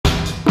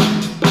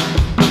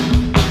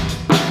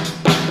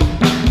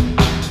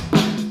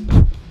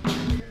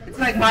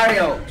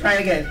Mario. Try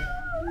again.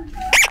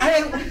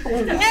 Ay,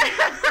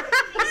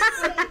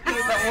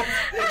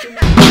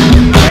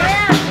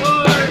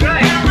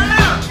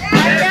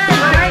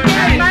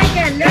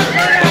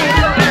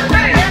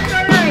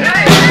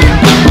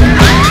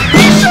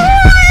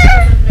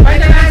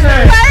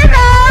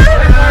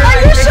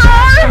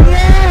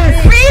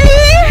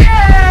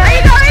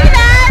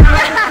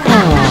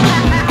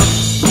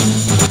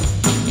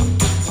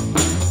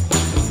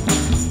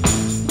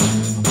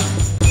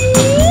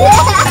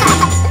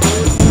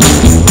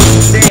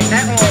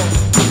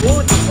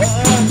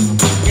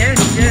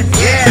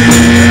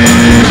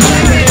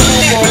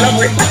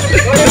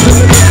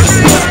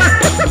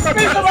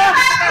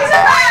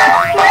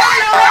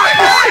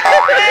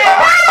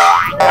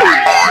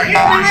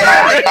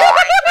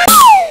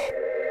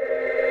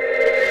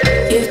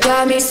 You've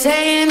got me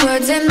saying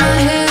words in my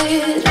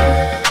head,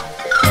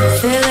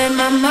 filling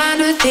my mind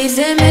with these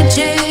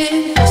images.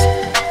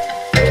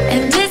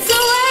 And it's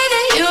the way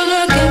that you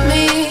look at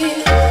me,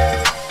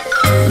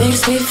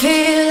 makes me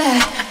feel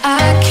like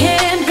I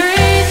can't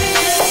breathe.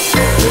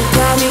 You've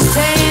got me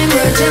saying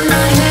words in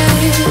my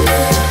head,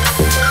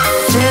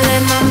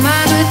 filling my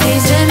mind with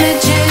these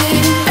images.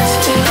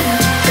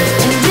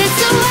 And it's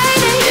the way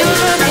that you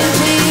look at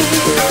me,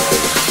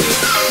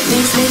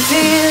 makes me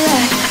feel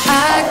like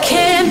I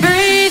can't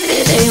breathe.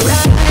 It ain't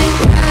right, it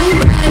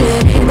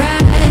ain't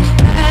right, it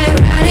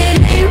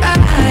ain't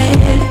right.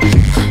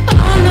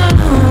 Oh no,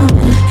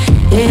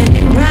 it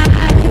ain't right,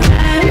 it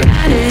ain't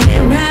right, it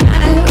ain't right.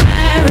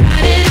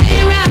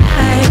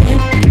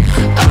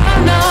 Oh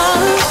no,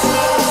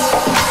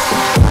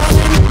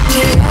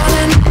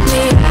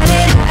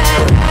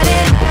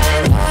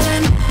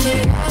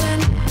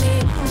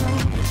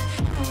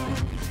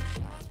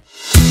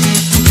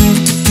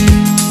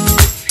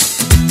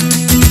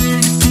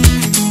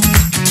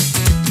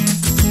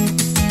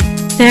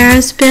 There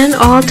has been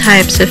all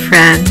types of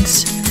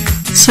friends.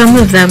 Some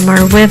of them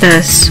are with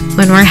us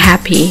when we're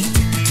happy,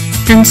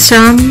 and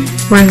some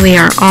when we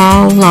are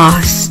all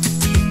lost.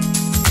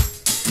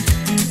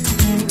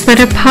 But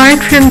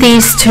apart from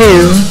these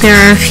two, there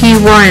are a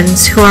few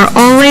ones who are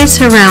always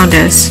around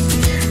us.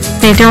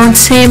 They don't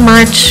say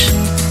much,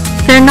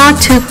 they're not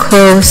too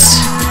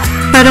close,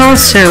 but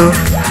also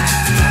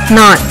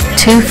not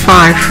too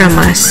far from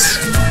us.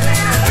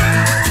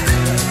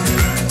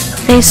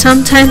 They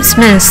sometimes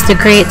miss the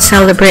great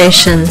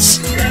celebrations,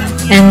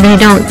 and they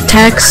don't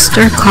text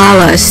or call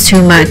us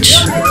too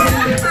much.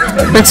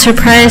 But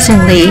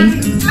surprisingly,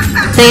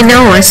 they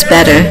know us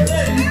better.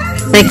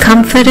 They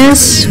comfort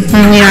us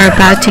when we are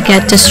about to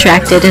get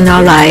distracted in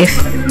our life.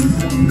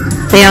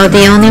 They are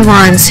the only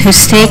ones who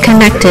stay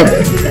connected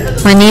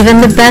when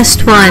even the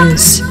best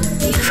ones,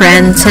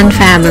 friends and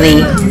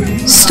family,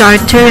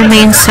 start to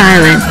remain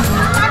silent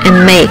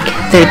and make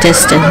their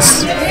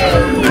distance.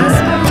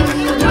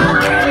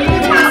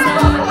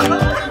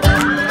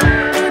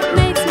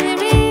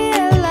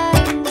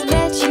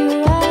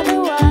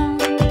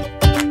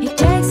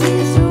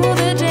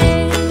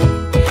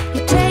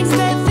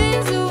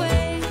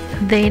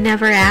 They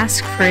never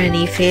ask for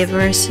any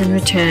favors in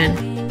return.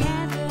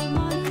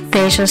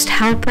 They just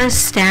help us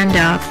stand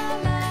up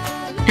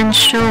and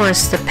show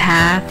us the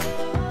path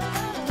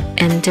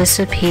and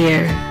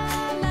disappear.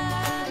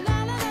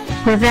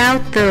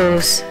 Without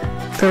those,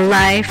 the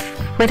life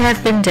would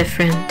have been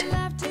different.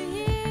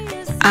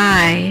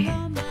 I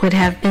would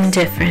have been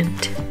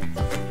different.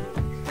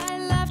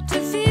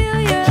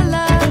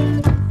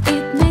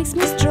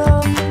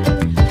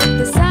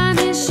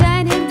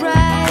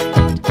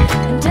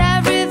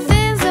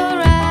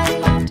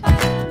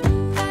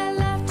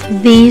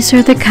 These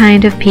are the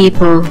kind of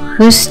people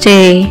who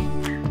stay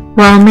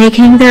while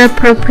making their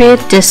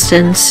appropriate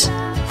distance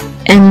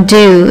and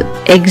do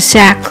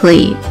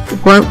exactly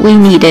what we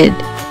needed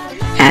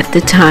at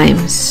the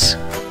times.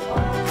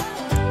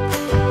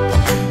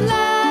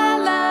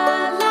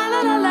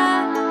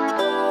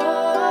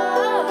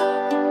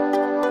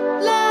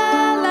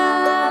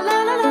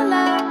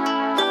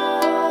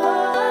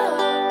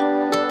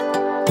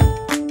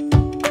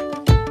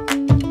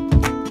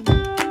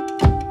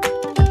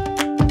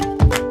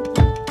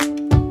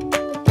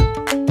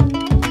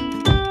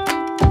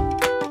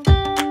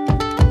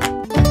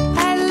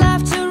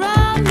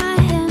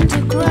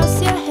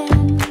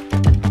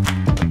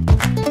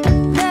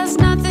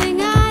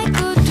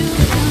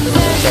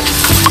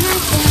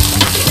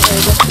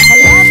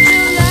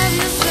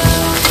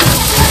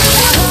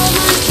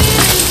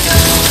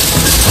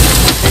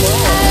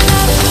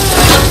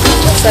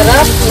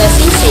 Sarap na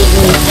sisig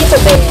ni Tito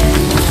Ben.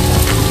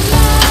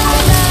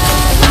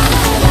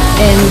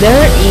 And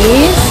there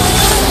is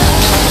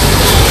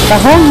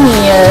tahong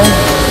here.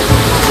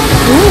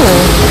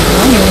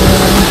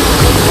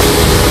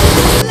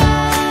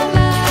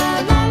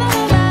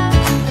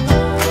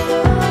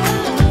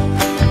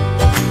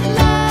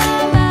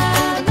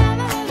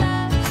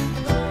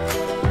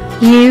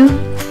 You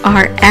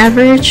are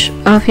average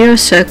of your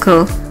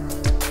circle.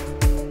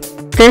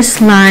 This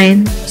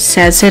line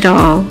says it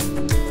all.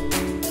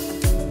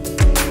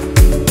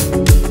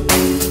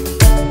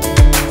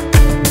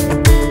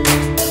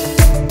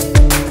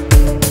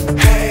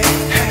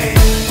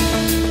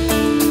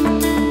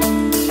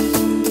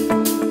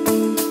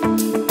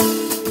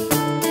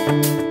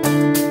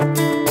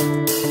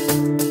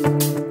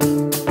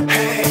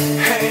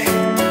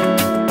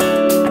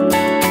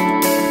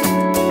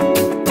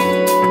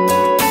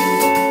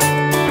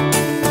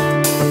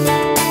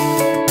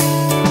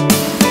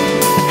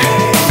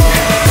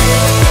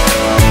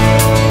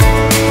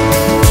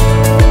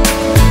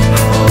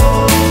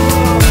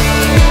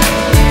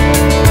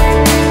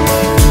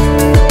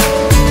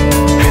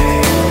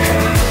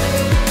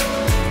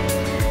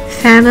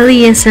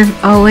 family isn't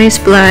always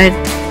blood.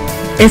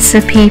 It's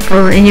the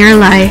people in your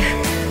life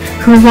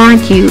who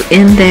want you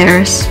in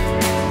theirs.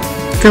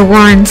 The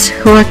ones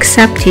who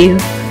accept you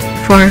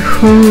for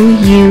who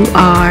you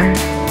are.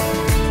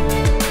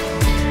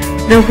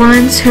 The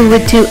ones who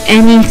would do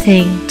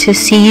anything to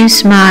see you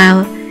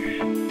smile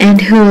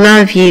and who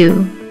love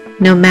you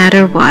no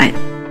matter what.